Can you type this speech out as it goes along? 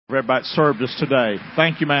Everybody served us today.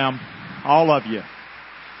 Thank you, ma'am. All of you.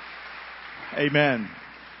 Amen.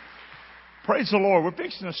 Praise the Lord. We're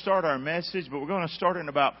fixing to start our message, but we're going to start in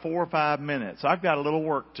about 4 or 5 minutes. I've got a little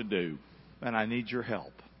work to do, and I need your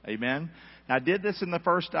help. Amen. I did this in the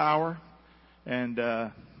first hour, and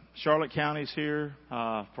Charlotte County's here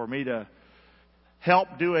for me to help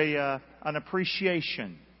do an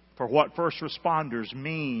appreciation for what first responders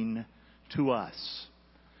mean to us.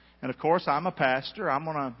 And of course, I'm a pastor.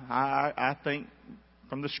 I think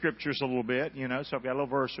from the scriptures a little bit, so I've got a little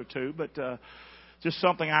verse or two, but just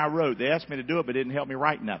something I wrote. They asked me to do it, but didn't help me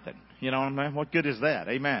write nothing. You know what I mean? What good is that?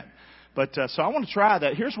 Amen. But so I want to try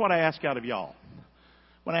that. Here's what I ask out of y'all.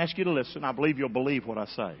 When I ask you to listen, I believe you'll believe what I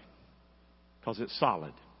say because it's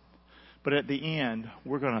solid. But at the end,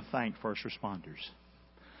 we're going to thank first responders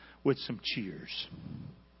with some cheers.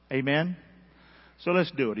 Amen? So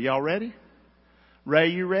let's do it. Are y'all ready? Ray,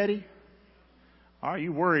 you ready? All right,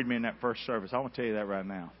 you worried me in that first service. I want to tell you that right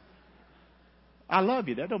now. I love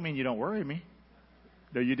you. That don't mean you don't worry me.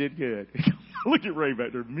 No, you did good. Look at Ray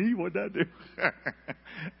back there. Me? What did I do?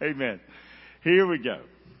 Amen. Here we go.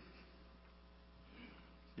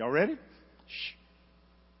 Y'all ready? Shh.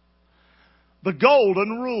 The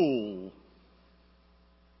golden rule.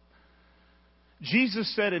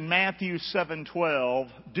 Jesus said in Matthew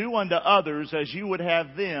 7:12, "Do unto others as you would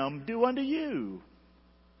have them do unto you."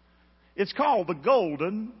 It's called the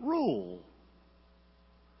golden rule.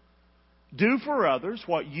 Do for others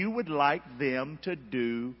what you would like them to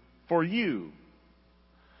do for you.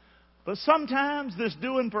 But sometimes this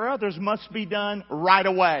doing for others must be done right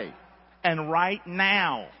away and right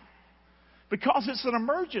now. Because it's an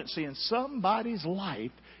emergency and somebody's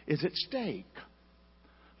life is at stake.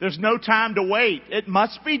 There's no time to wait. It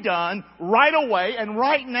must be done right away and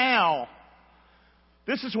right now.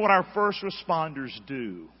 This is what our first responders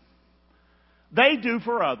do. They do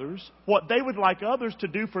for others what they would like others to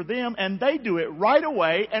do for them, and they do it right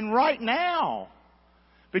away and right now.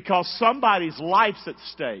 Because somebody's life's at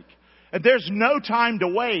stake. And there's no time to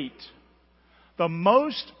wait. The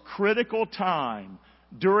most critical time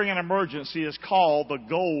during an emergency is called the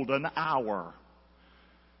golden hour.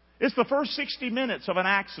 It's the first 60 minutes of an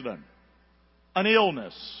accident, an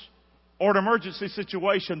illness, or an emergency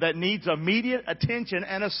situation that needs immediate attention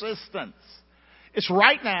and assistance. It's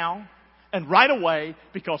right now and right away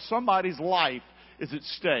because somebody's life is at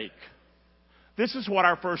stake. This is what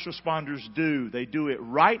our first responders do. They do it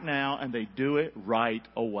right now and they do it right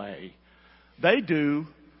away. They do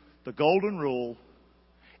the golden rule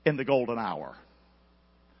in the golden hour.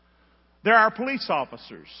 There are police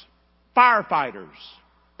officers, firefighters,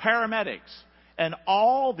 paramedics, and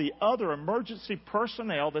all the other emergency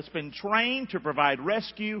personnel that's been trained to provide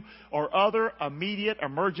rescue or other immediate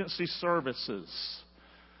emergency services.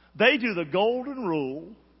 They do the golden rule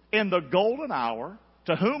in the golden hour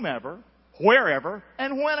to whomever, wherever,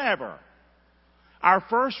 and whenever. Our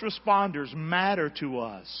first responders matter to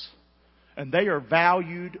us, and they are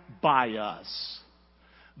valued by us.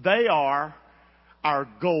 They are our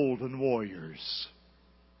golden warriors.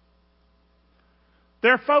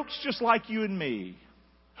 There are folks just like you and me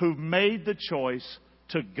who've made the choice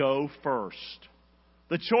to go first.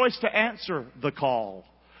 The choice to answer the call.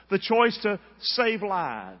 The choice to save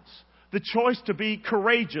lives. The choice to be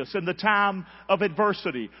courageous in the time of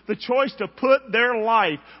adversity. The choice to put their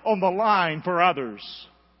life on the line for others.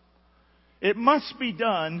 It must be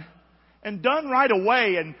done and done right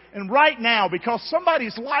away and right now because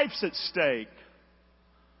somebody's life's at stake.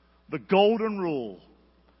 The golden rule.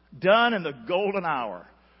 Done in the golden hour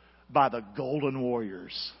by the golden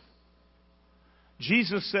warriors.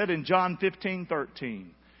 Jesus said in John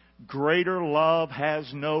 15:13, "Greater love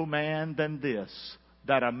has no man than this,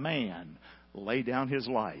 that a man lay down his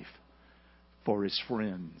life for his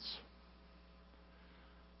friends."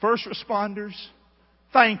 First responders,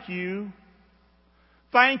 thank you.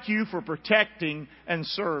 Thank you for protecting and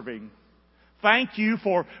serving. Thank you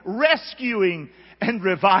for rescuing and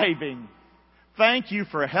reviving. Thank you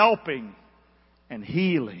for helping and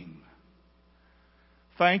healing.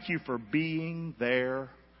 Thank you for being there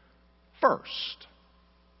first.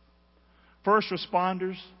 First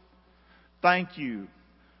responders, thank you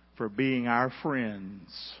for being our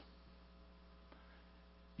friends.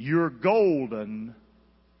 You're golden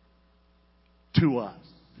to us.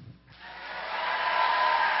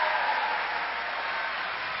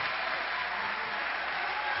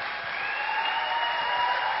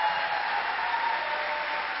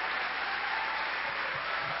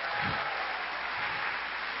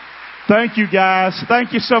 Thank you, guys.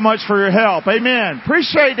 Thank you so much for your help. Amen.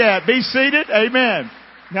 Appreciate that. Be seated. Amen.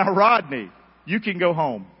 Now, Rodney, you can go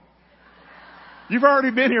home. You've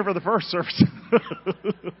already been here for the first service.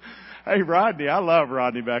 Hey, Rodney, I love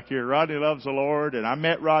Rodney back here. Rodney loves the Lord, and I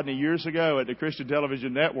met Rodney years ago at the Christian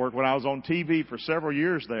Television Network when I was on TV for several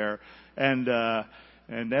years there, and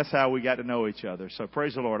that's how we got to know each other. So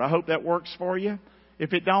praise the Lord. I hope that works for you.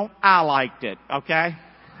 If it don't, I liked it, okay?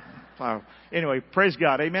 So anyway, praise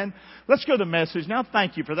God, amen. Let's go to the message. Now,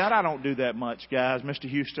 thank you for that. I don't do that much, guys. Mr.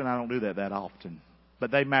 Houston, I don't do that often. But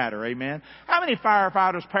they matter, amen. How many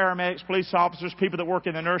firefighters, paramedics, police officers, people that work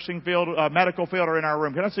in the nursing field, medical field are in our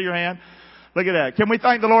room? Can I see your hand? Look at that. Can we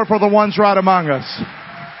thank the Lord for the ones right among us?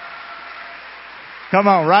 Come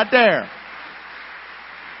on, right there.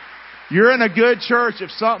 You're in a good church. If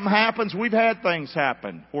something happens, we've had things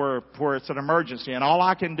happen where it's an emergency, and all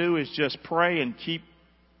I can do is just pray and keep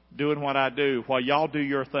doing what I do while y'all do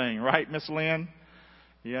your thing. Right, Miss Lynn?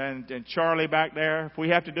 Yeah, and Charlie back there. If we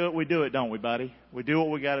have to do it, we do it, don't we, buddy? We do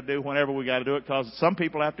what we got to do whenever we got to do it, because some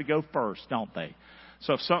people have to go first, don't they?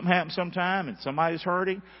 So if something happens sometime and somebody's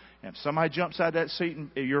hurting, and if somebody jumps out of that seat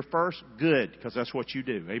and you're first, good, because that's what you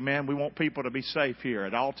do. Amen? We want people to be safe here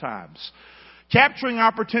at all times. Capturing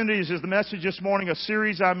Opportunities is the message this morning, a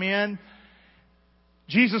series I'm in.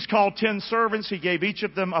 Jesus called 10 servants. He gave each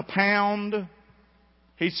of them £1.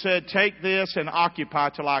 He said, take this and occupy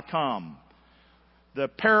till I come. The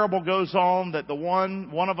parable goes on that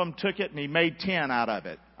one of them took it and he made 10 out of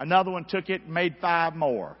it. Another one took it and made 5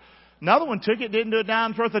 more. Another one took it, didn't do a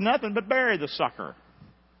dime's worth of nothing, but buried the sucker.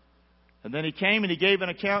 And then he came and he gave an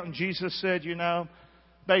account, and Jesus said,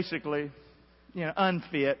 basically,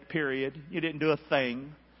 unfit, period. You didn't do a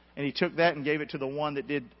thing. And he took that and gave it to the one that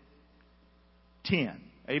did 10.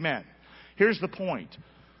 Amen. Here's the point.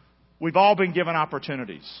 We've all been given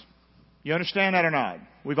opportunities. You understand that or not?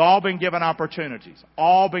 We've all been given opportunities.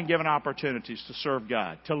 All been given opportunities to serve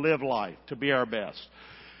God, to live life, to be our best.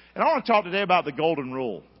 And I want to talk today about the golden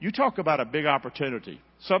rule. You talk about a big opportunity,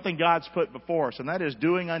 something God's put before us, and that is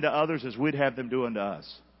doing unto others as we'd have them do unto us.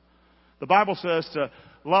 The Bible says to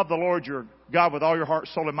love the Lord your God with all your heart,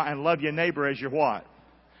 soul, and mind, and love your neighbor as your what?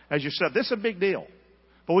 As yourself. This is a big deal.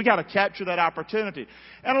 But we got to capture that opportunity.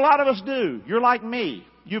 And a lot of us do. You're like me.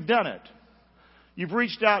 You've done it. You've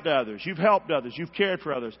reached out to others. You've helped others. You've cared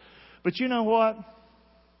for others. But you know what?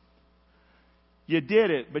 You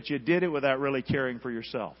did it, but you did it without really caring for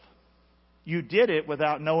yourself. You did it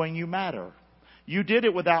without knowing you matter. You did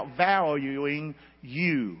it without valuing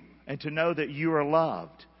you and to know that you are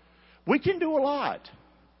loved. We can do a lot.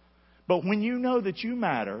 But when you know that you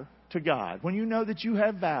matter to God, when you know that you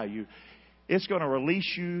have value, it's going to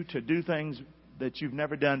release you to do things that you've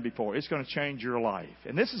never done before. It's going to change your life.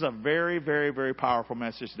 And this is a very, very, very powerful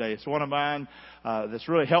message today. It's one of mine that's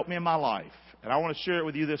really helped me in my life. And I want to share it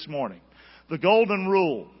with you this morning. The golden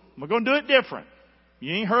rule. We're going to do it different.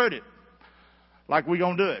 You ain't heard it like we're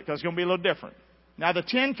going to do it, because it's going to be a little different. Now, the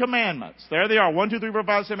 10 Commandments. There they are. 1, 2, 3, 4,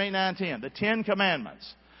 5, 6, 7, 8, 9, 10. The 10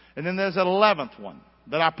 Commandments. And then there's an 11th one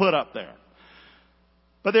that I put up there.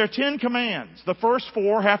 But there are 10 commands. The first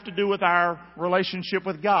 4 have to do with our relationship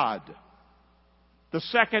with God. The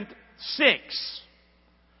second 6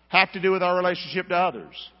 have to do with our relationship to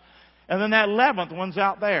others. And then that 11th one's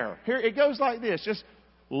out there. Here, it goes like this. Just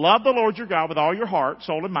love the Lord your God with all your heart,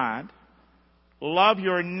 soul, and mind. Love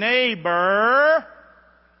your neighbor.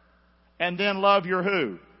 And then love your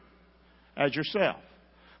who? As yourself.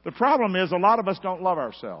 The problem is a lot of us don't love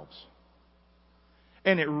ourselves.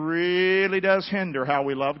 And it really does hinder how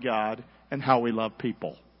we love God and how we love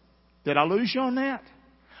people. Did I lose you on that?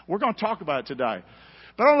 We're going to talk about it today.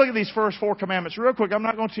 But I'll look at these first 4 commandments real quick. I'm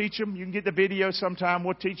not going to teach them. You can get the video sometime.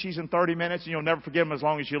 We'll teach these in 30 minutes, and you'll never forget them as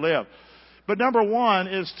long as you live. But number 1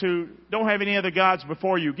 is to don't have any other gods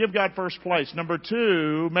before you. Give God first place. Number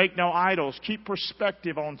 2, make no idols. Keep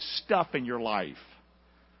perspective on stuff in your life.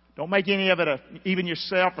 Don't make any of it, even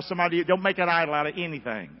yourself or somebody, don't make an idol out of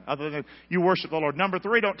anything other than you worship the Lord. Number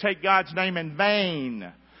 3, don't take God's name in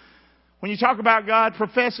vain. When you talk about God,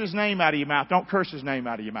 profess His name out of your mouth. Don't curse His name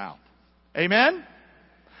out of your mouth. Amen?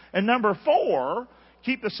 And number 4,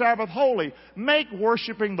 keep the Sabbath holy. Make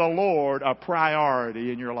worshiping the Lord a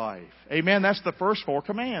priority in your life. Amen? That's the first 4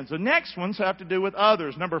 commands. The next ones have to do with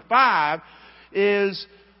others. Number 5 is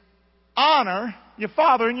honor your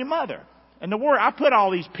father and your mother. And the word, I put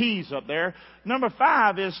all these P's up there. Number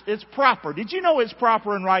 5 is it's proper. Did you know it's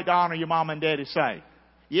proper and right to honor your mom and daddy? Say,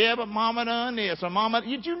 yeah, but mama done this. Or mama,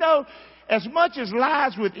 did you know as much as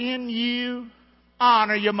lies within you,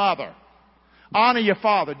 honor your mother. Honor your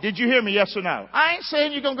father. Did you hear me? Yes or no? I ain't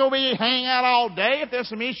saying you're going to go be hang out all day if there's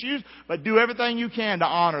some issues, but do everything you can to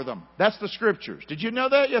honor them. That's the scriptures. Did you know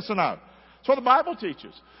that? Yes or no? That's what the Bible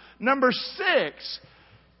teaches. Number 6,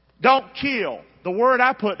 don't kill. The word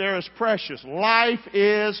I put there is precious. Life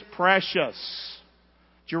is precious.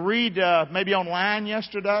 Did you read maybe online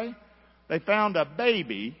yesterday? They found a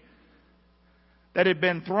baby that had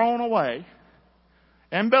been thrown away,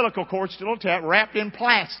 umbilical cord still attached, wrapped in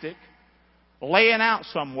plastic, laying out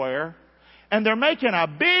somewhere. And they're making a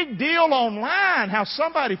big deal online how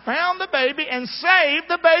somebody found the baby and saved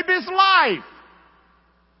the baby's life.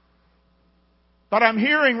 But I'm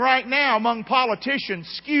hearing right now among politicians,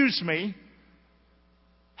 excuse me,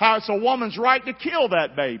 how it's a woman's right to kill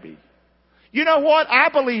that baby. You know what? I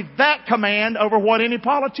believe that command over what any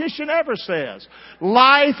politician ever says.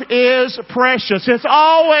 Life is precious. It's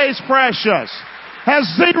always precious. Has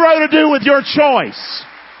zero to do with your choice.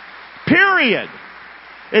 Period.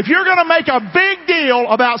 If you're going to make a big deal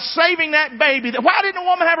about saving that baby, why didn't a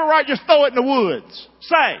woman have a right to just throw it in the woods?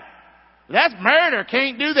 Say, that's murder.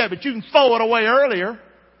 Can't do that, but you can throw it away earlier.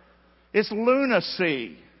 It's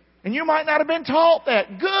lunacy. And you might not have been taught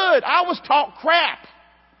that. Good. I was taught crap.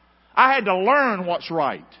 I had to learn what's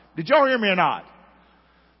right. Did y'all hear me or not?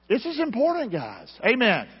 This is important, guys.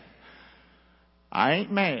 Amen. I ain't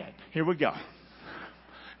mad. Here we go.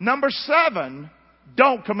 Number 7,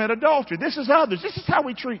 don't commit adultery. This is others. This is how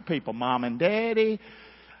we treat people. Mom and daddy,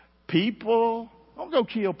 people. Don't go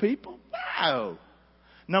kill people. No.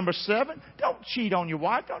 Number 7, don't cheat on your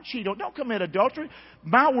wife. Don't commit adultery.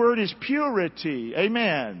 My word is purity.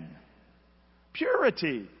 Amen.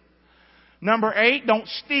 Purity. Number 8, don't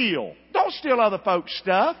steal. Don't steal other folks'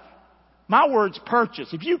 stuff. My word's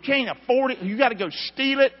purchase. If you can't afford it, you got to go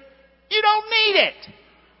steal it. You don't need it.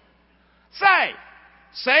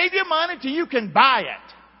 Save your money till you can buy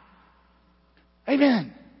it.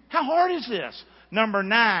 Amen. How hard is this? Number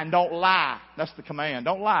 9, don't lie. That's the command.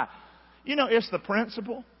 Don't lie. You know, it's the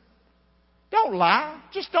principle. Don't lie.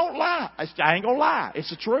 Just don't lie. I ain't going to lie. It's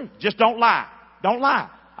the truth. Just don't lie. Don't lie.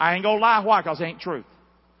 I ain't going to lie. Why? Because it ain't truth.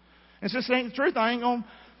 And since it ain't the truth,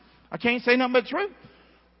 I can't say nothing but the truth.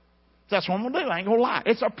 That's what I'm going to do. I ain't going to lie.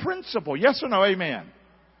 It's a principle. Yes or no? Amen.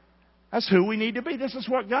 That's who we need to be. This is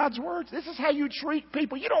what God's word. This is how you treat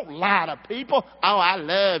people. You don't lie to people. Oh, I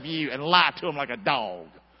love you, and lie to them like a dog.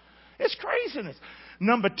 It's craziness.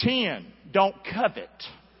 Number 10, don't covet.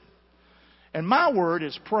 And my word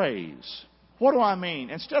is praise. What do I mean?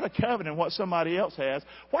 Instead of coveting what somebody else has,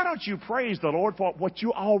 why don't you praise the Lord for what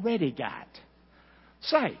you already got?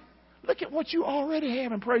 Look at what you already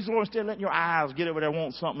have and praise the Lord instead of letting your eyes get over there and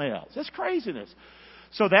want something else. That's craziness.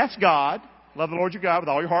 So that's God. Love the Lord your God with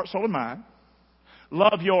all your heart, soul, and mind.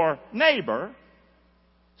 Love your neighbor,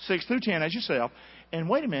 6 through 10, as yourself. And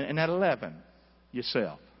wait a minute, and at 11,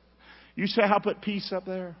 yourself. You say, I'll put peace up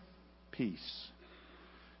there? Peace.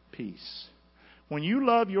 Peace. When you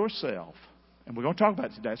love yourself, and we're going to talk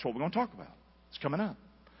about it today, that's what we're going to talk about. It's coming up.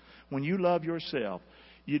 When you love yourself,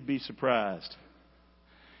 you'd be surprised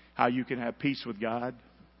how you can have peace with God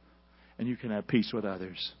and you can have peace with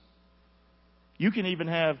others. You can even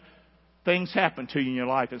have things happen to you in your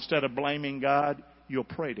life. Instead of blaming God, you'll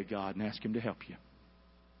pray to God and ask Him to help you.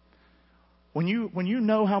 When you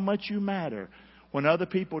know how much you matter, when other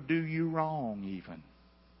people do you wrong even,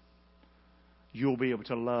 you'll be able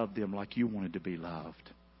to love them like you wanted to be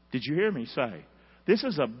loved. Did you hear me say? This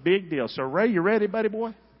is a big deal. So Ray, you ready, buddy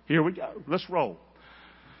boy? Here we go. Let's roll.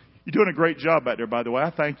 You're doing a great job back there, by the way.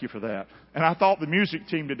 I thank you for that. And I thought the music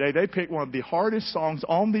team today, they picked one of the hardest songs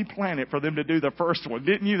on the planet for them to do the first one.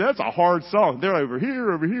 Didn't you? That's a hard song. They're over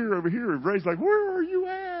here, over here, over here. And Ray's like, where are you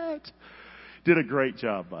at? Did a great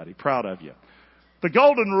job, buddy. Proud of you. The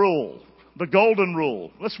golden rule. The golden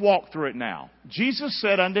rule. Let's walk through it now. Jesus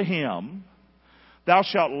said unto him, thou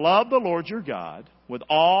shalt love the Lord your God with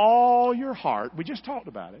all your heart. We just talked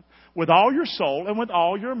about it. With all your soul and with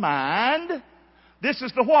all your mind. This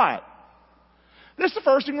is the what? This is the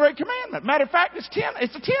first and great commandment. Matter of fact, it's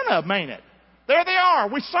the 10 of them, ain't it? There they are.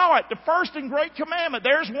 We saw it. The first and great commandment.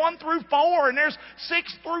 There's 1 through 4 and there's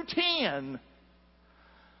 6 through 10.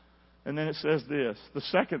 And then it says this. The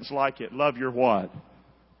second's like it. Love your what?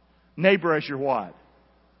 Neighbor as your what?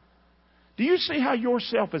 Do you see how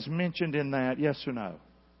yourself is mentioned in that? Yes or no?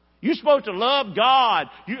 You're supposed to love God.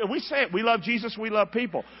 We say it. We love Jesus. We love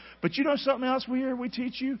people. But you know something else we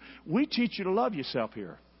teach you? We teach you to love yourself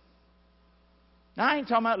here. Now, I ain't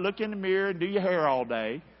talking about look in the mirror and do your hair all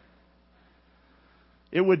day.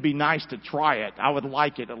 It would be nice to try it. I would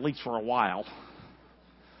like it at least for a while.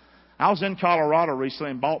 I was in Colorado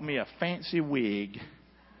recently and bought me a fancy wig.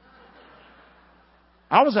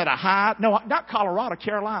 I was at not Colorado,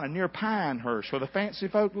 Carolina, near Pinehurst, where the fancy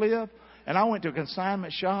folk live. And I went to a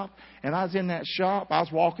consignment shop, and I was in that shop. I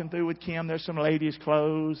was walking through with Kim. There's some ladies'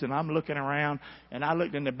 clothes, and I'm looking around, and I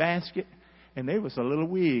looked in the basket, and there was a little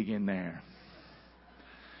wig in there.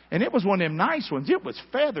 And it was one of them nice ones. It was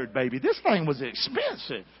feathered, baby. This thing was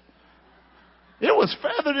expensive. It was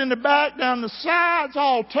feathered in the back, down the sides,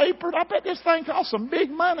 all tapered. I bet this thing cost some big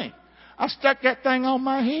money. I stuck that thing on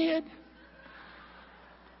my head.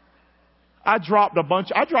 I dropped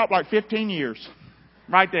like 15 years.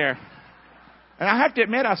 Right there. And I have to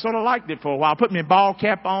admit, I sort of liked it for a while. I put my ball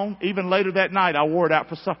cap on. Even later that night, I wore it out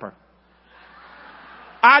for supper.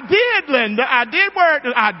 I did, Linda. I did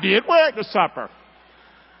wear it to supper.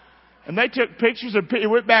 And they took pictures and it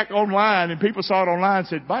went back online, and people saw it online and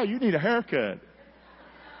said, "Boy, you need a haircut."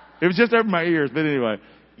 It was just over my ears. But anyway,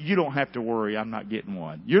 you don't have to worry. I'm not getting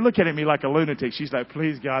one. You're looking at me like a lunatic. She's like,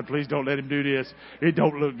 "Please, God, please don't let him do this. It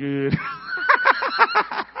don't look good."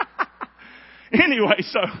 Anyway,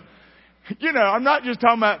 so, I'm not just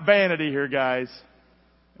talking about vanity here, guys.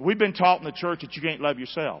 We've been taught in the church that you can't love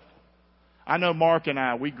yourself. I know Mark and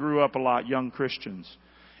I, we grew up a lot, young Christians.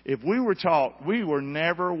 If we were taught, we were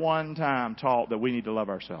never one time taught that we need to love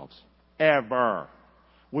ourselves. Ever.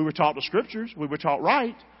 We were taught the Scriptures. We were taught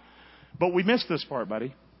right. But we missed this part,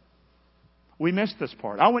 buddy. We missed this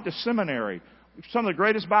part. I went to seminary. Some of the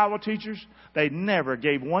greatest Bible teachers, they never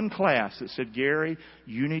gave one class that said, "Gary,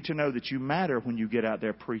 you need to know that you matter when you get out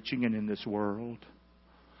there preaching and in this world."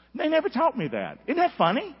 They never taught me that. Isn't that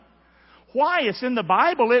funny? Why? It's in the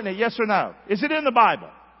Bible, isn't it? Yes or no? Is it in the Bible?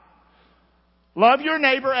 Love your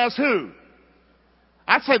neighbor as who?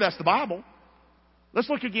 I'd say that's the Bible. Let's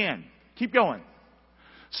look again. Keep going.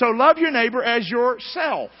 So love your neighbor as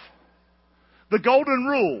yourself. The golden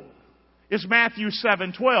rule is Matthew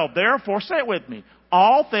 7:12. Therefore, say it with me.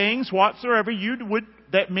 All things whatsoever you would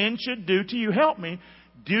that men should do to you, help me,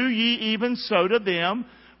 do ye even so to them,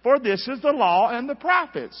 for this is the law and the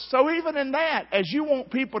prophets. So even in that, as you want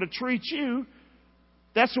people to treat you,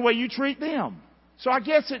 that's the way you treat them. So I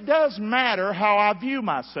guess it does matter how I view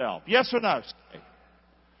myself. Yes or no?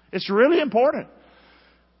 It's really important.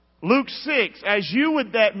 Luke 6, as you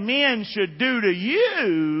would that men should do to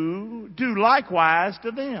you, do likewise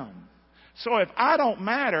to them. So if I don't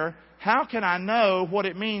matter, how can I know what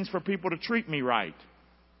it means for people to treat me right?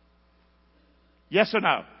 Yes or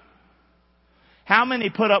no? How many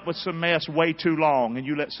put up with some mess way too long and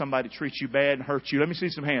you let somebody treat you bad and hurt you? Let me see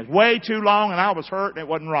some hands. Way too long and I was hurt and it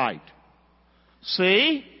wasn't right.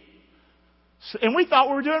 See? And we thought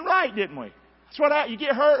we were doing right, didn't we? That's what you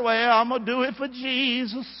get hurt. Well, I'm going to do it for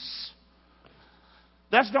Jesus.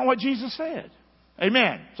 That's not what Jesus said.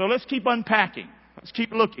 Amen. So let's keep unpacking. Let's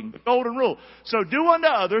keep looking. The golden rule. So do unto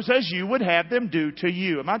others as you would have them do to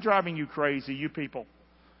you. Am I driving you crazy, you people?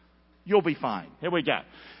 You'll be fine. Here we go.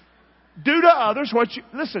 Do to others what you...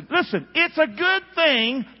 Listen. It's a good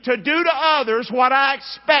thing to do to others what I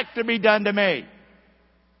expect to be done to me.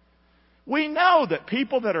 We know that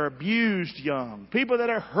people that are abused young, people that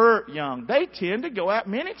are hurt young, they tend to go out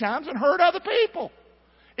many times and hurt other people.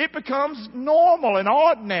 It becomes normal and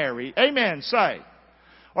ordinary. Amen, say.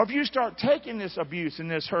 Or if you start taking this abuse and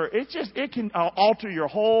this hurt, it can alter your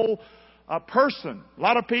whole person. A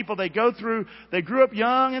lot of people, they grew up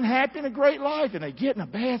young and happy in a great life, and they get in a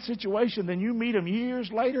bad situation. Then you meet them years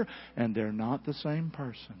later, and they're not the same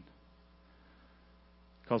person.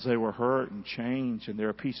 Because they were hurt and changed, and they're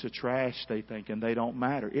a piece of trash, they think, and they don't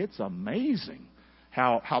matter. It's amazing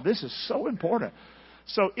how this is so important.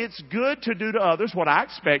 So it's good to do to others what I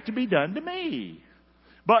expect to be done to me.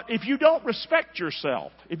 But if you don't respect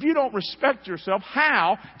yourself,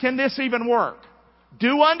 how can this even work?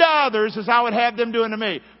 Do unto others as I would have them do unto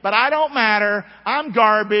me. But I don't matter. I'm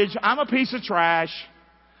garbage. I'm a piece of trash.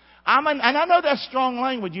 And I know that's strong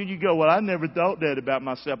language. You go, well, I never thought that about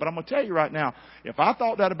myself. But I'm going to tell you right now, if I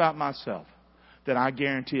thought that about myself, then I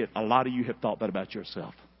guarantee it, a lot of you have thought that about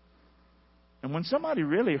yourself. And when somebody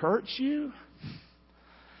really hurts you,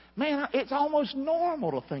 man, it's almost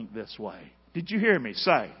normal to think this way. Did you hear me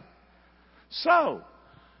say? So,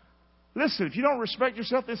 listen, if you don't respect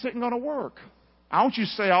yourself, this isn't going to work. I want you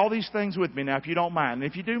to say all these things with me now, if you don't mind.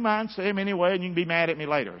 And if you do mind, say them anyway, and you can be mad at me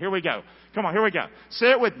later. Here we go. Come on, here we go.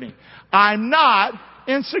 Say it with me. I'm not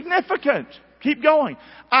insignificant. Keep going.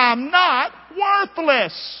 I'm not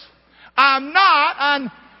worthless. I'm not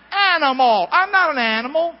an animal. I'm not an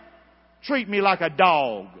animal. Treat me like a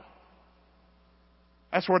dog.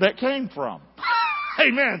 That's where that came from.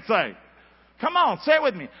 Amen, say. Come on, say it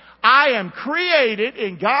with me. I am created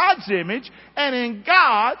in God's image and in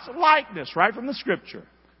God's likeness, right from the Scripture.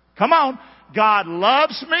 Come on. God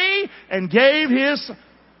loves me and gave His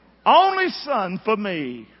only Son for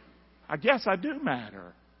me. I guess I do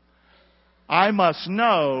matter. I must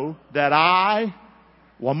know that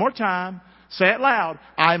one more time, say it loud.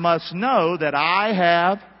 I must know that I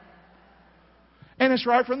have, and it's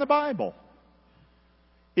right from the Bible.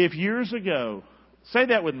 If years ago, say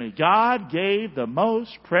that with me, God gave the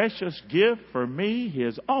most precious gift for me,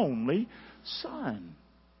 His only Son.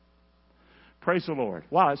 Praise the Lord.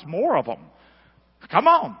 Wow, it's more of them. Come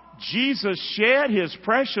on. Jesus shed His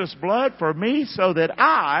precious blood for me so that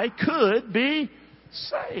I could be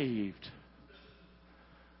saved.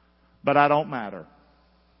 But I don't matter.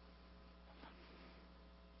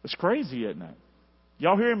 It's crazy, isn't it?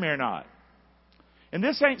 Y'all hear me or not? And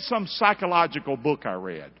this ain't some psychological book I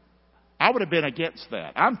read. I would have been against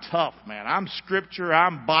that. I'm tough, man. I'm Scripture.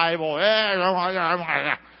 I'm Bible.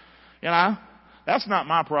 You know, that's not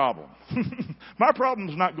my problem. My problem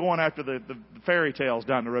is not going after the fairy tales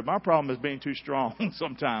down the road. My problem is being too strong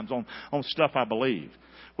sometimes on stuff I believe,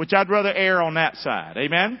 which I'd rather err on that side.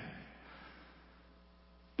 Amen?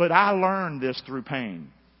 But I learned this through pain.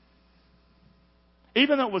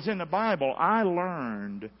 Even though it was in the Bible, I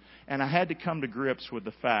learned, and I had to come to grips with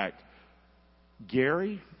the fact,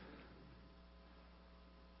 Gary,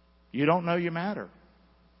 you don't know you matter.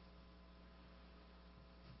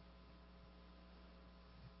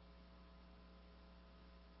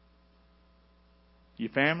 Your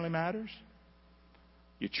family matters.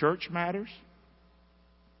 Your church matters.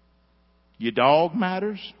 Your dog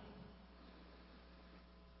matters.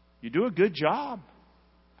 You do a good job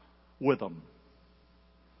with them.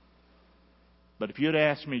 But if you'd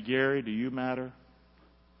asked me, Gary, do you matter?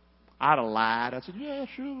 I'd have lied. I said, yeah,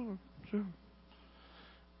 sure.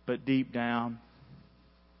 But deep down,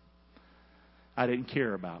 I didn't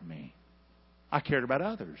care about me. I cared about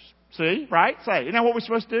others. See? Right? Say, isn't that what we're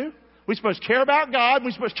supposed to do? We're supposed to care about God. And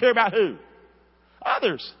we're supposed to care about who?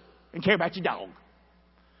 Others. And care about your dog.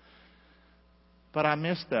 But I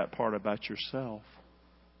missed that part about yourself.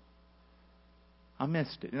 I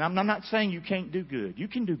missed it. And I'm not saying you can't do good. You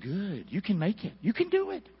can do good. You can make it. You can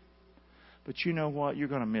do it. But you know what? You're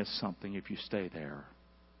going to miss something if you stay there.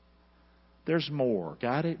 There's more.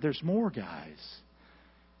 Got it? There's more, guys.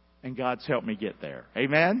 And God's helped me get there.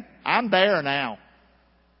 Amen? I'm there now.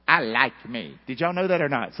 I like me. Did y'all know that or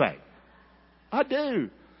not? Say. I do.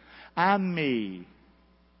 I'm me.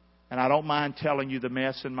 And I don't mind telling you the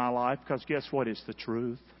mess in my life because guess what? It's the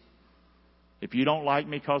truth. If you don't like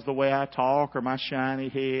me because of the way I talk or my shiny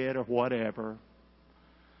head or whatever,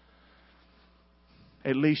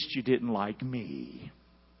 at least you didn't like me.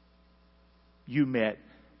 You met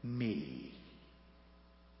me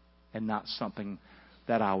and not something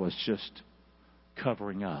that I was just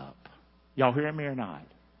covering up. Y'all hear me or not?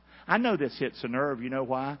 I know this hits a nerve. You know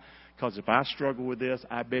why? Because if I struggle with this,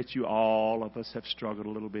 I bet you all of us have struggled a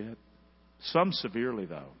little bit. Some severely,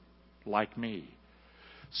 though, like me.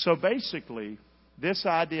 So basically, this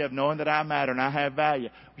idea of knowing that I matter and I have value.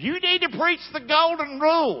 You need to preach the golden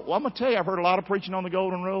rule. Well, I'm going to tell you, I've heard a lot of preaching on the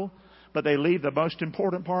golden rule, but they leave the most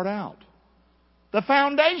important part out. The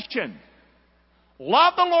foundation.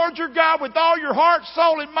 Love the Lord your God with all your heart,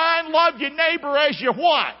 soul, and mind. Love your neighbor as you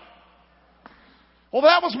what? Well,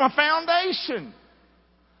 that was my foundation.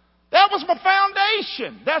 That was my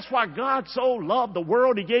foundation. That's why God so loved the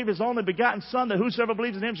world. He gave His only begotten Son, that whosoever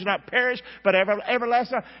believes in Him should not perish, but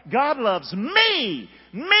everlasting life. God loves me.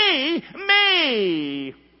 Me.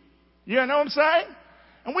 Me. You know what I'm saying?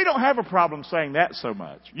 And we don't have a problem saying that so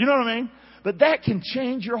much. You know what I mean? But that can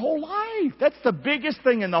change your whole life. That's the biggest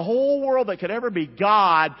thing in the whole world that could ever be.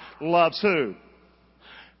 God loves who?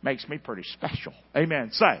 Makes me pretty special.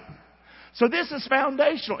 Amen. Say. So this is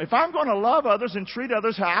foundational. If I'm going to love others and treat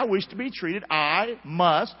others how I wish to be treated, I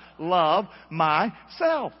must love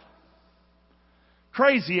myself.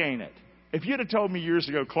 Crazy, ain't it? If you'd have told me years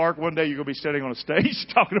ago, Clark, one day you're going to be standing on a stage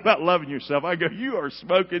talking about loving yourself, I go, you are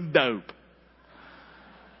smoking dope.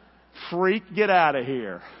 Freak, get out of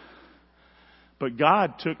here. But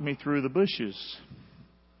God took me through the bushes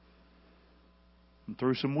and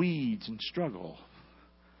through some weeds and struggle.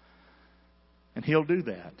 And He'll do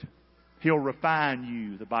that. He'll refine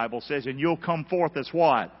you, the Bible says, and you'll come forth as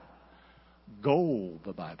what? Gold,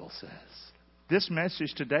 the Bible says. This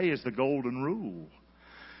message today is the golden rule.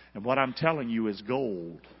 And what I'm telling you is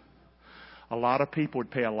gold. A lot of people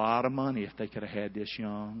would pay a lot of money if they could have had this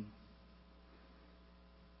young.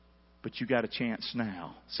 But you got a chance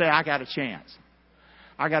now. Say, I got a chance.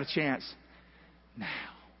 I got a chance now.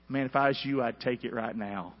 Man, if I was you, I'd take it right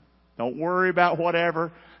now. Don't worry about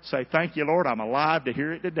whatever. Say, thank you, Lord, I'm alive to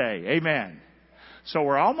hear it today. Amen. So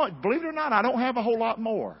we're almost, believe it or not, I don't have a whole lot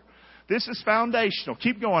more. This is foundational.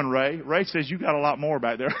 Keep going, Ray. Ray says you got a lot more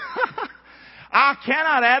back there. I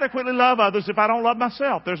cannot adequately love others if I don't love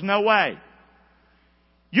myself. There's no way.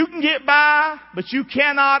 You can get by, but you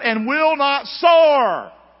cannot and will not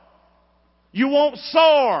soar. You won't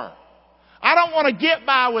soar. I don't want to get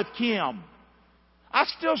by with Kim. I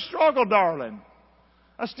still struggle, darling.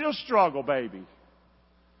 I still struggle, baby.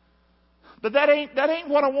 But that ain't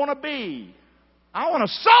what I want to be. I want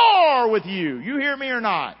to soar with you. You hear me or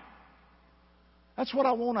not? That's what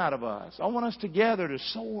I want out of us. I want us together to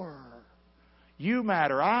soar. You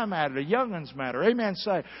matter. I matter. The young ones matter. Amen,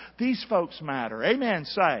 say. These folks matter. Amen,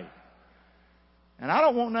 say. And I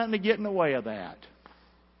don't want nothing to get in the way of that.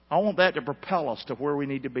 I want that to propel us to where we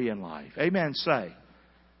need to be in life. Amen, say.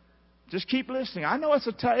 Just keep listening. I know it's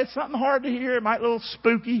something hard to hear. It might be a little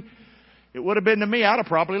spooky. It would have been to me. I'd have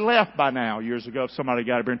probably left by now years ago if somebody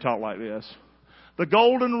got up here and talked like this. The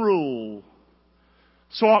golden rule.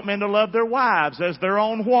 So ought men to love their wives as their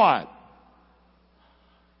own what?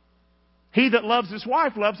 He that loves his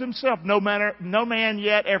wife loves himself. No man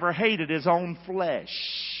yet ever hated his own flesh.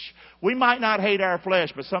 We might not hate our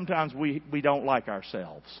flesh, but sometimes we don't like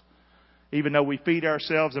ourselves. Even though we feed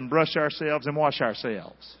ourselves and brush ourselves and wash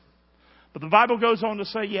ourselves. But the Bible goes on to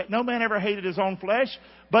say, yet no man ever hated his own flesh,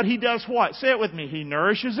 but he does what? Say it with me. He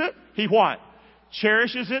nourishes it. He what?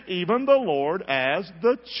 Cherishes it, even the Lord as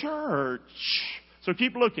the church. So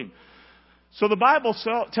keep looking. So the Bible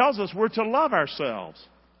tells us we're to love ourselves.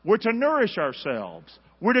 We're to nourish ourselves.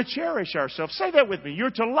 We're to cherish ourselves. Say that with me.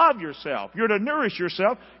 You're to love yourself. You're to nourish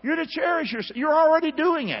yourself. You're to cherish yourself. You're already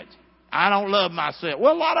doing it. I don't love myself.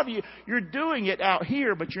 Well, a lot of you, you're doing it out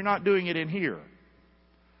here, but you're not doing it in here.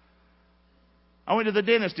 I went to the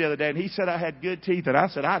dentist the other day, and he said I had good teeth, and I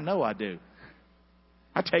said, I know I do.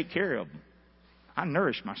 I take care of them. I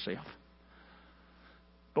nourish myself.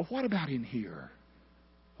 But what about in here?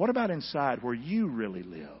 What about inside where you really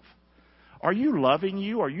live? Are you loving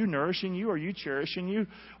you? Are you nourishing you? Are you cherishing you?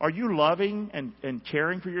 Are you loving and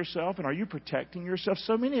caring for yourself? And are you protecting yourself?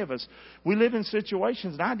 So many of us, we live in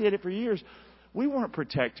situations, and I did it for years, we weren't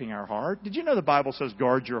protecting our heart. Did you know the Bible says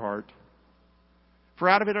guard your heart? For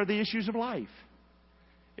out of it are the issues of life.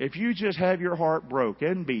 If you just have your heart broke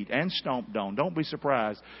and beat and stomped on, don't be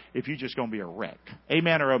surprised if you're just going to be a wreck.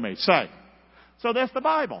 Amen or amen. Say. So that's the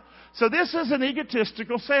Bible. So this isn't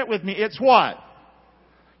egotistical. Say it with me. It's what?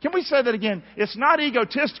 Can we say that again? It's not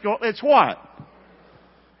egotistical. It's what?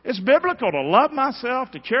 It's biblical to love myself,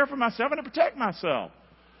 to care for myself, and to protect myself.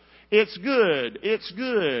 It's good. It's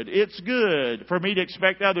good. It's good for me to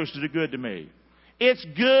expect others to do good to me. It's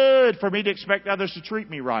good for me to expect others to treat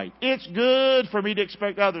me right. It's good for me to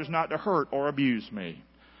expect others not to hurt or abuse me.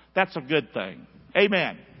 That's a good thing.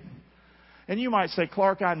 Amen. And you might say,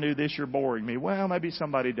 Clark, I knew this. You're boring me. Well, maybe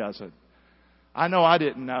somebody doesn't. I know I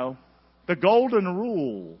didn't know. The golden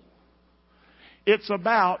rule. It's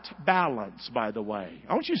about balance, by the way.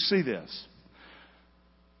 I want you to see this.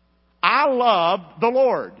 I loved the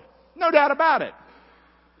Lord. No doubt about it.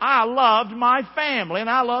 I loved my family and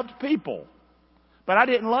I loved people. But I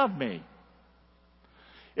didn't love me.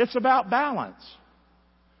 It's about balance.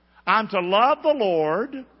 I'm to love the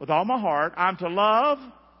Lord with all my heart. I'm to love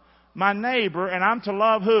my neighbor. And I'm to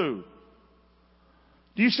love who?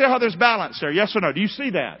 Do you see how there's balance there? Yes or no? Do you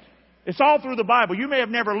see that? It's all through the Bible. You may have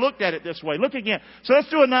never looked at it this way. Look again. So let's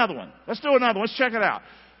do another one. Let's check it out.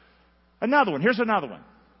 Another one. Here's another one.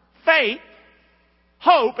 Faith,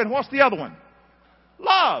 hope, and what's the other one?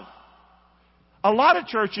 Love. A lot of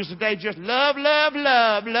churches today just love, love,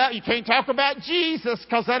 love, love. You can't talk about Jesus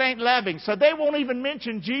because that ain't loving. So they won't even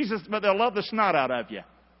mention Jesus, but they'll love the snot out of you.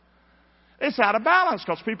 It's out of balance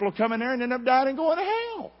because people will come in there and end up dying and going to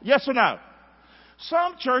hell. Yes or no?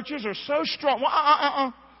 Some churches are so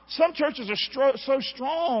strong. Some churches are so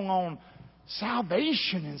strong on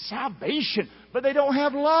salvation, but they don't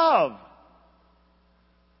have love.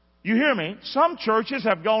 You hear me? Some churches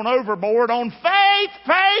have gone overboard on faith.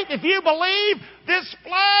 Faith, if you believe this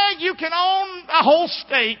flag, you can own a whole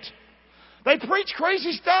state. They preach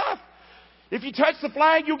crazy stuff. If you touch the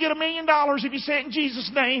flag, you'll get $1 million if you say it in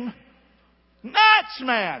Jesus' name. Nuts,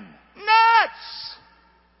 man. Nuts.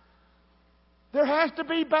 There has to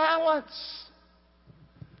be balance.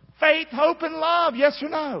 Faith, hope, and love. Yes or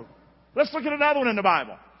no? Let's look at another one in the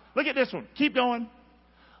Bible. Look at this one. Keep going.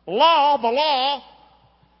 Law, the law.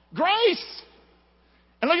 Grace.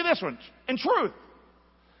 And look at this one. And truth.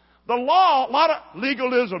 The law, a lot of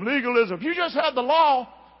legalism. If you just have the law,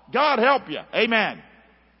 God help you. Amen.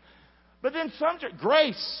 But then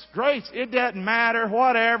grace. It doesn't matter,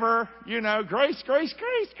 whatever. You know, grace.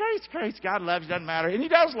 God loves you, doesn't matter. And He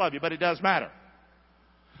does love you, but it does matter.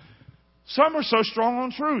 Some are so strong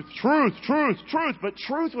on truth. Truth. But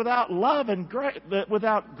truth without love and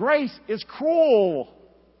without grace is cruel.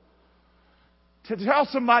 To tell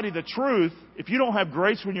somebody the truth, if you don't have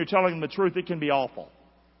grace when you're telling them the truth, it can be awful.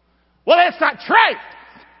 Well, that's not truth.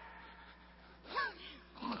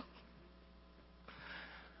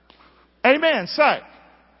 Amen. Say.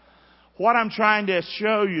 What I'm trying to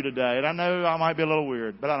show you today, and I know I might be a little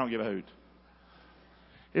weird, but I don't give a hoot,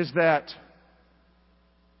 is that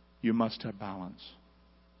you must have balance.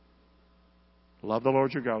 Love the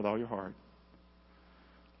Lord your God with all your heart.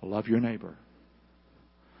 Love your neighbor.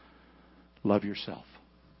 Love yourself.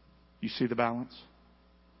 You see the balance?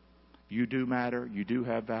 You do matter. You do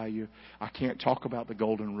have value. I can't talk about the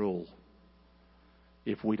golden rule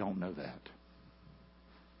if we don't know that.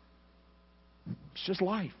 It's just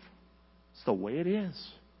life. It's the way it is.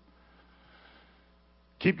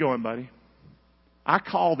 Keep going, buddy. I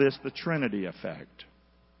call this the Trinity effect.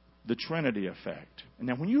 The Trinity effect. And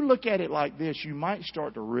now when you look at it like this, you might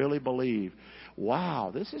start to really believe,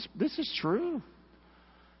 wow, this is true.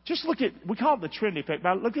 Just look at, we call it the Trinity effect.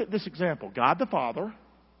 But look at this example. God the Father,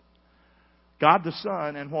 God the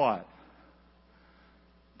Son, and what?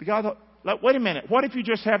 Wait a minute. What if you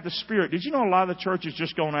just have the Spirit? Did you know a lot of the church is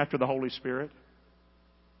just going after the Holy Spirit?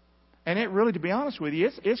 And it really, to be honest with you,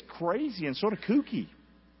 it's crazy and sort of kooky.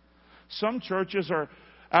 Some churches are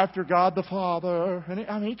after God the Father.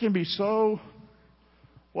 And it can be so...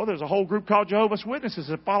 Well, there's a whole group called Jehovah's Witnesses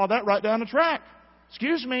that follow that right down the track.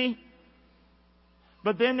 Excuse me.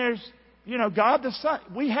 But then there's, God the Son.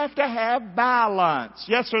 We have to have balance.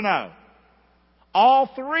 Yes or no? All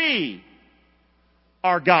three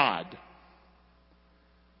are God.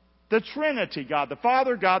 The Trinity, God the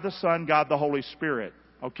Father, God the Son, God the Holy Spirit.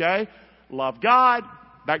 Okay? Love God.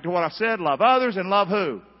 Back to what I said. Love others. And love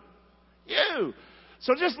who? You.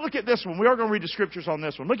 So just look at this one. We are going to read the Scriptures on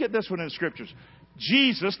this one. Look at this one in the Scriptures.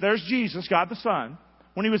 Jesus, there's Jesus, God the Son.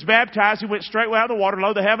 When He was baptized, He went straightway out of the water.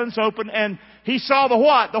 Lo, the heavens opened, and He saw the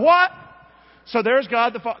what? The what? So there's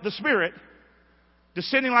God the Spirit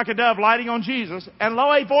descending like a dove, lighting on Jesus. And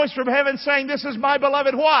lo, a voice from heaven saying, this is my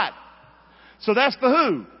beloved what? So that's the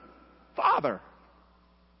who? Father.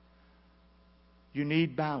 You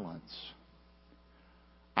need balance.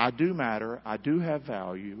 I do matter. I do have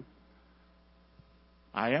value.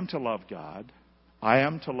 I am to love God. I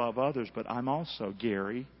am to love others. But I'm also,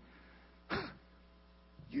 Gary,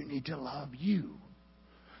 you need to love you.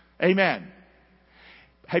 Amen.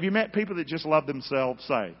 Have you met people that just love themselves?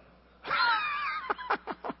 Say.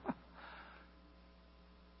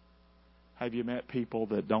 Have you met people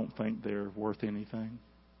that don't think they're worth anything?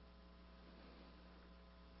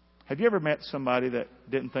 Have you ever met somebody that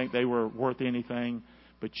didn't think they were worth anything,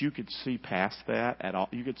 but you could see past that at all?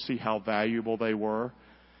 You could see how valuable they were,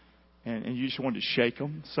 and you just wanted to shake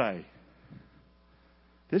them? Say,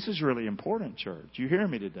 this is really important, church. You hear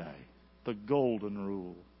me today? The golden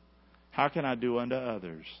rule. How can I do unto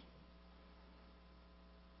others?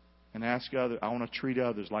 And ask others. I want to treat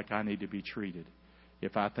others like I need to be treated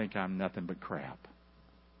if I think I'm nothing but crap.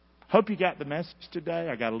 Hope you got the message today.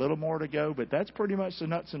 I got a little more to go, but that's pretty much the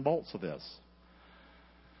nuts and bolts of this.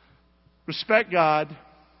 Respect God.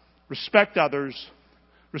 Respect others.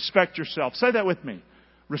 Respect yourself. Say that with me.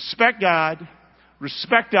 Respect God.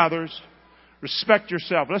 Respect others. Respect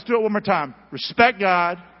yourself. Let's do it one more time. Respect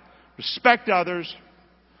God. Respect others.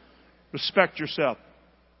 Respect yourself.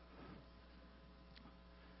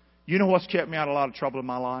 You know what's kept me out of a lot of trouble in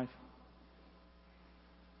my life?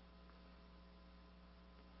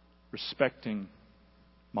 Respecting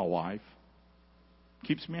my wife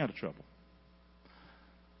keeps me out of trouble.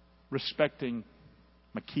 Respecting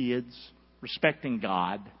my kids. Respecting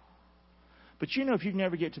God. But you know, if you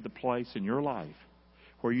never get to the place in your life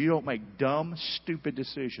where you don't make dumb, stupid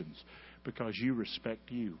decisions because you respect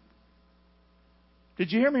you. Did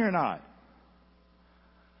you hear me or not?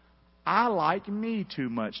 I like me too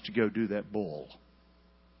much to go do that bull.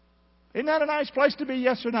 Isn't that a nice place to be,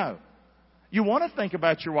 yes or no? You want to think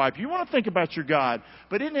about your wife. You want to think about your God.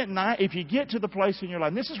 But isn't it nice if you get to the place in your life,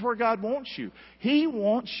 and this is where God wants you. He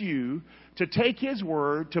wants you to take His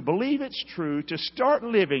Word, to believe it's true, to start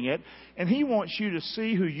living it, and He wants you to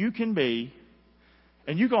see who you can be,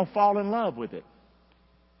 and you're going to fall in love with it.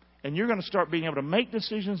 And you're going to start being able to make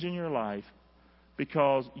decisions in your life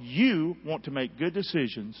because you want to make good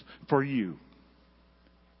decisions for you.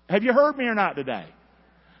 Have you heard me or not today?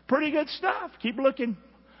 Pretty good stuff. Keep looking.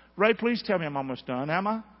 Ray, please tell me I'm almost done. Am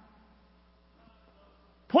I?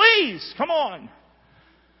 Please, come on.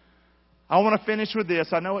 I want to finish with this.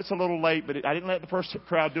 I know it's a little late, but I didn't let the first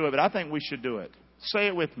crowd do it, but I think we should do it. Say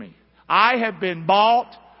it with me. I have been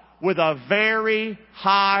bought with a very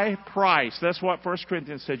high price. That's what 1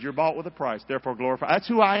 Corinthians said. You're bought with a price, therefore glorify. That's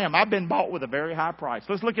who I am. I've been bought with a very high price.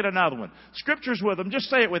 Let's look at another one. Scripture's with them. Just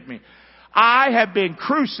say it with me. I have been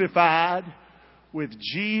crucified with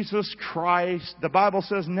Jesus Christ. The Bible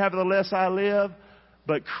says, nevertheless I live,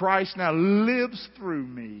 but Christ now lives through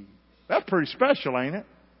me. That's pretty special, ain't it?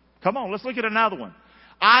 Come on, let's look at another one.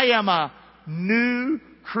 I am a new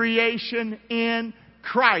creation in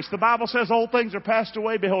Christ. The Bible says old things are passed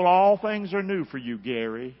away. Behold, all things are new for you,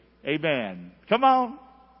 Gary. Amen. Come on.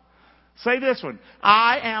 Say this one.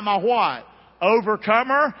 I am a what?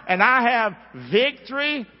 Overcomer, and I have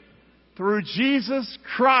victory through Jesus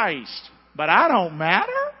Christ. But I don't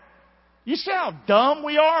matter? You see how dumb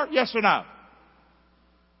we are? Yes or no?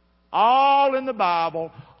 All in the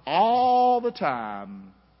Bible, all the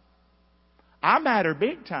time. I matter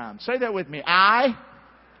big time. Say that with me. I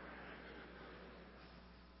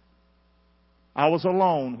was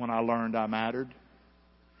alone when I learned I mattered.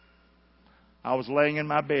 I was laying in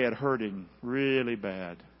my bed hurting really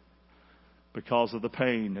bad because of the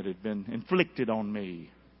pain that had been inflicted on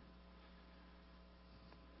me.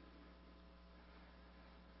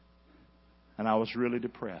 And I was really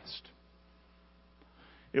depressed.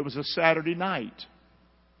 It was a Saturday night.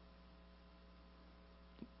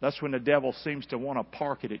 That's when the devil seems to want to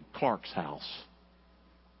park it at Clark's house.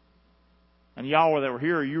 And y'all that were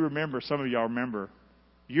here, you remember, some of y'all remember,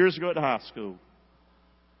 years ago at the high school,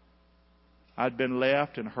 I'd been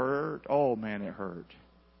left and hurt. Oh, man, it hurt.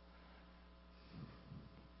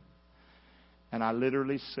 And I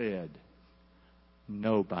literally said,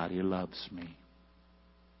 nobody loves me.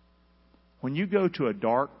 When you go to a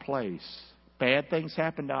dark place, bad things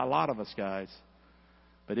happen to a lot of us, guys.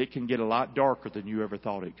 But it can get a lot darker than you ever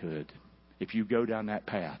thought it could if you go down that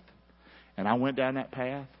path. And I went down that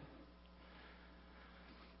path.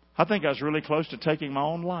 I think I was really close to taking my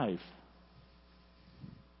own life.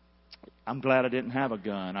 I'm glad I didn't have a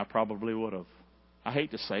gun. I probably would have. I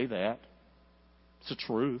hate to say that. It's the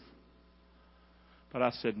truth. But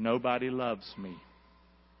I said, nobody loves me.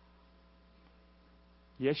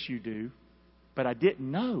 Yes, you do. But I didn't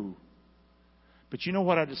know. But you know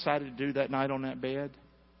what I decided to do that night on that bed?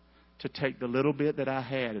 To take the little bit that I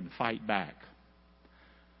had and fight back.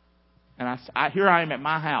 And here I am at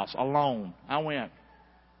my house alone. I went,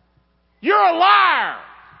 you're a liar!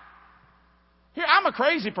 Here, I'm a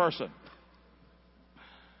crazy person.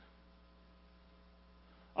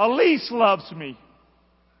 Elise loves me.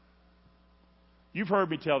 You've heard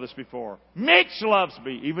me tell this before. Mitch loves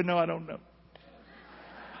me, even though I don't know.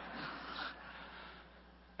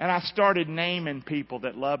 And I started naming people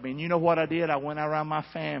that love me. And you know what I did? I went around my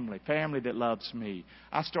family that loves me.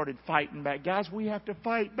 I started fighting back. Guys, we have to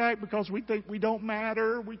fight back because we think we don't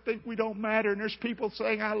matter. We think we don't matter. And there's people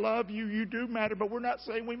saying, I love you. You do matter. But we're not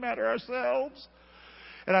saying we matter ourselves.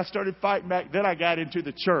 And I started fighting back. Then I got into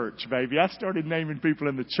the church, baby. I started naming people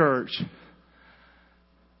in the church.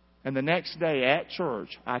 And the next day at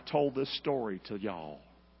church, I told this story to y'all.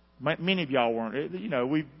 Many of y'all weren't. You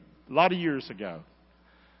know, a lot of years ago.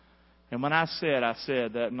 And when I said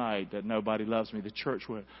that night that nobody loves me, the church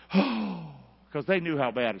went, oh, because they knew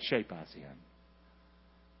how bad a shape I was in.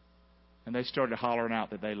 And they started hollering out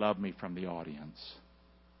that they loved me from the audience.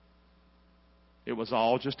 It was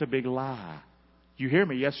all just a big lie. You hear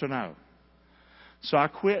me, yes or no? So I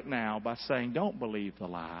quit now by saying, don't believe the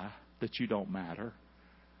lie that you don't matter.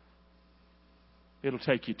 It'll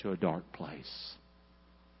take you to a dark place.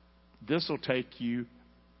 This will take you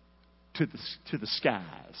to the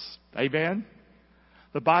skies. Amen?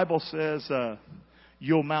 The Bible says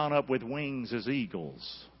you'll mount up with wings as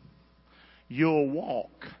eagles. You'll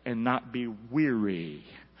walk and not be weary.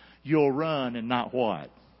 You'll run and not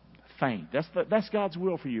what? Faint. That's God's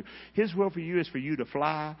will for you. His will for you is for you to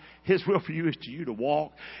fly. His will for you is for you to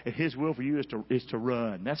walk. And His will for you is to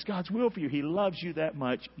run. That's God's will for you. He loves you that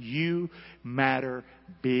much. You matter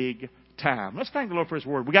big time. Let's thank the Lord for His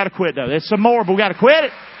Word. We got to quit though. There's some more, but we got to quit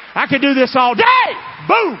it. I could do this all day.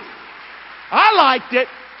 Boom. I liked it.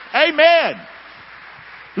 Amen.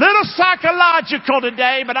 Little psychological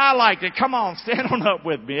today, but I liked it. Come on, stand on up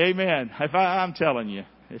with me. Amen. I'm telling you,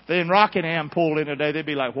 if they in Rockingham pulled in today, they'd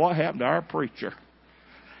be like, what happened to our preacher?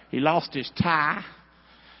 He lost his tie,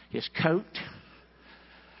 his coat.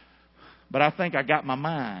 But I think I got my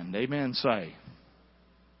mind. Amen. Say.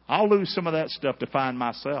 I'll lose some of that stuff to find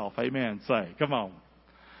myself. Amen. Say. Come on.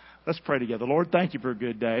 Let's pray together. Lord, thank you for a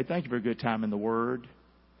good day. Thank you for a good time in the Word.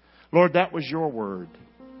 Lord, that was your Word.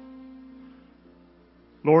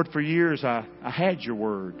 Lord, for years I had your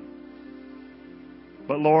Word.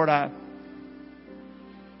 But Lord, I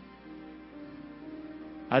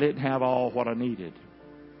didn't have all what I needed.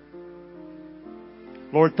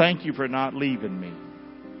 Lord, thank you for not leaving me.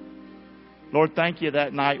 Lord, thank you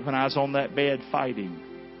that night when I was on that bed fighting,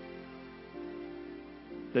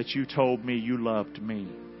 that you told me you loved me,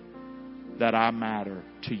 that I matter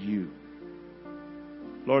to you.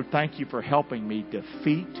 Lord, thank you for helping me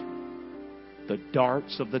defeat the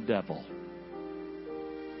darts of the devil.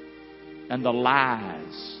 and the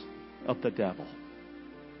lies of the devil.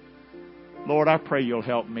 Lord, I pray you'll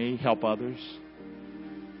help me, help others.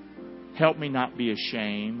 Help me not be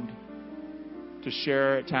ashamed to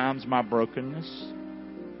share at times my brokenness.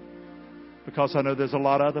 Because I know there's a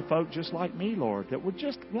lot of other folk just like me, Lord, that were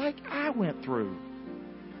just like I went through.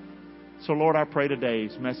 So, Lord, I pray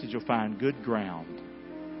today's message will find good ground.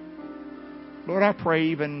 Lord, I pray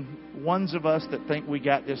even ones of us that think we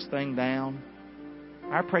got this thing down,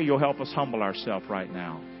 I pray you'll help us humble ourselves right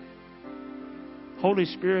now. Holy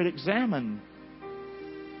Spirit, examine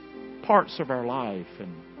parts of our life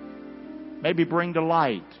and maybe bring to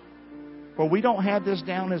light where we don't have this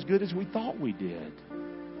down as good as we thought we did.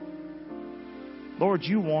 Lord,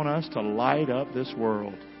 you want us to light up this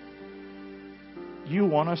world. You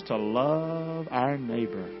want us to love our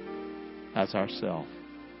neighbor as ourselves.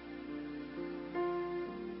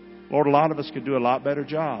 Lord, a lot of us could do a lot better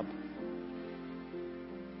job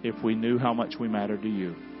if we knew how much we matter to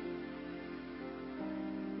you.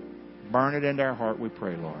 Burn it into our heart, we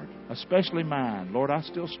pray, Lord. Especially mine. Lord, I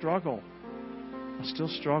still struggle.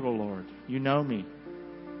 Lord. You know me.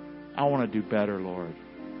 I want to do better, Lord.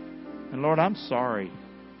 And Lord, I'm sorry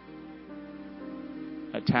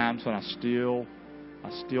at times when I still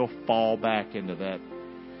fall back into that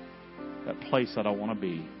place that I want to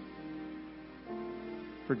be.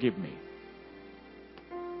 Forgive me.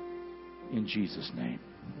 In Jesus' name.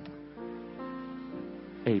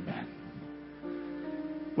 Amen.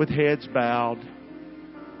 With heads bowed,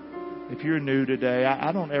 if you're new today,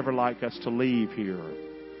 I don't ever like us to leave here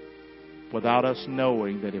without us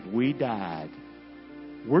knowing that if we died,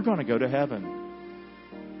 we're going to go to heaven.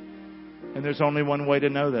 And there's only one way to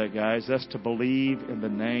know that, guys. That's to believe in the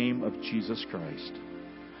name of Jesus Christ.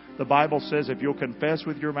 The Bible says if you'll confess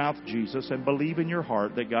with your mouth Jesus and believe in your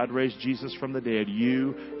heart that God raised Jesus from the dead,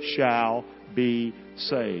 you shall be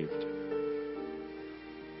saved.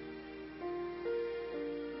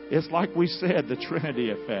 It's like we said, the Trinity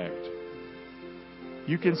effect.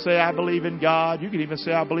 You can say, I believe in God. You can even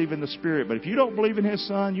say, I believe in the Spirit. But if you don't believe in His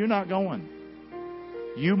Son, you're not going.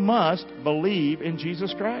 You must believe in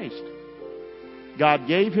Jesus Christ. God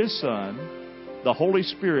gave His Son. The Holy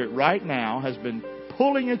Spirit right now has been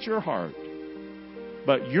pulling at your heart.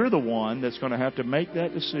 But you're the one that's going to have to make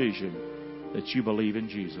that decision that you believe in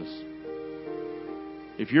Jesus.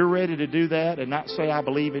 If you're ready to do that and not say, I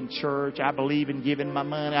believe in church, I believe in giving my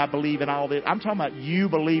money, I believe in all this. I'm talking about you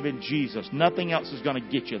believe in Jesus. Nothing else is going to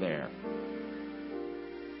get you there.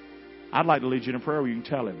 I'd like to lead you in a prayer where you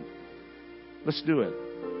can tell Him. Let's do it.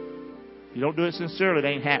 If you don't do it sincerely,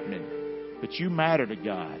 it ain't happening. But you matter to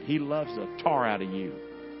God. He loves the tar out of you.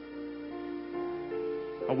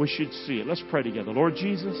 I wish you'd see it. Let's pray together. Lord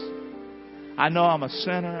Jesus, I know I'm a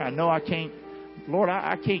sinner. I know I can't. Lord,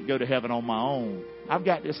 I can't go to heaven on my own. I've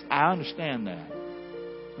got this. I understand that.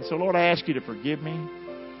 And so, Lord, I ask you to forgive me.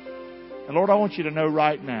 And Lord, I want you to know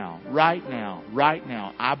right now,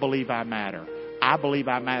 I believe I matter. I believe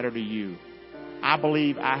I matter to you. I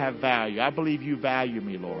believe I have value. I believe you value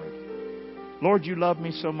me, Lord. Lord, you love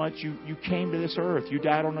me so much. You came to this earth. You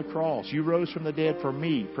died on the cross. You rose from the dead for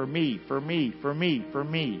me.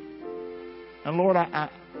 And Lord,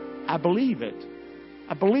 I believe it.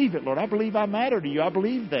 I believe it, Lord. I believe I matter to you. I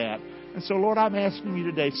believe that. And so, Lord, I'm asking you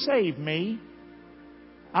today, save me.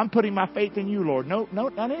 I'm putting my faith in you, Lord. No,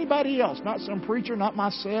 not anybody else. Not some preacher, not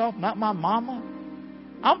myself, not my mama.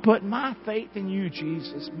 I'm putting my faith in you,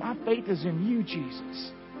 Jesus. My faith is in you,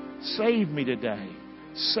 Jesus. Save me today.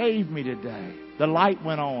 Save me today. The light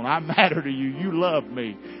went on. I matter to you. You love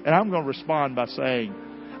me. And I'm going to respond by saying,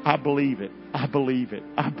 I believe it. I believe it.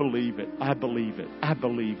 I believe it. I believe it. I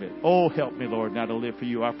believe it. Oh, help me, Lord, now to live for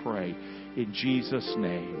you, I pray. In Jesus'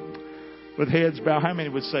 name. With heads bowed, how many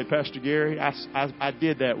would say, Pastor Gary, I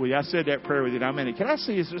did that with you. I said that prayer with you. Now, can I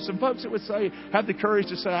see, is there some folks that would say, have the courage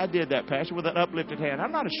to say, I did that, Pastor, with an uplifted hand?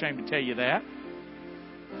 I'm not ashamed to tell you that.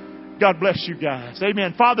 God bless you guys.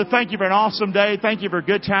 Amen. Father, thank you for an awesome day. Thank you for a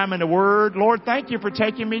good time in the Word. Lord, thank you for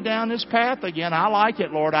taking me down this path again. I like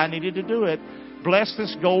it, Lord. I needed to do it. Bless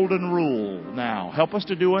this golden rule now. Help us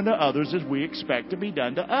to do unto others as we expect to be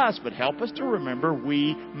done to us. But help us to remember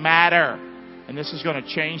we matter. And this is going to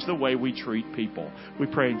change the way we treat people. We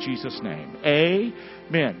pray in Jesus' name.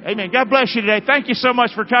 Amen. Amen. God bless you today. Thank you so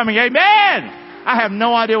much for coming. Amen. I have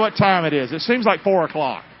no idea what time it is. It seems like 4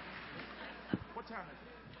 o'clock.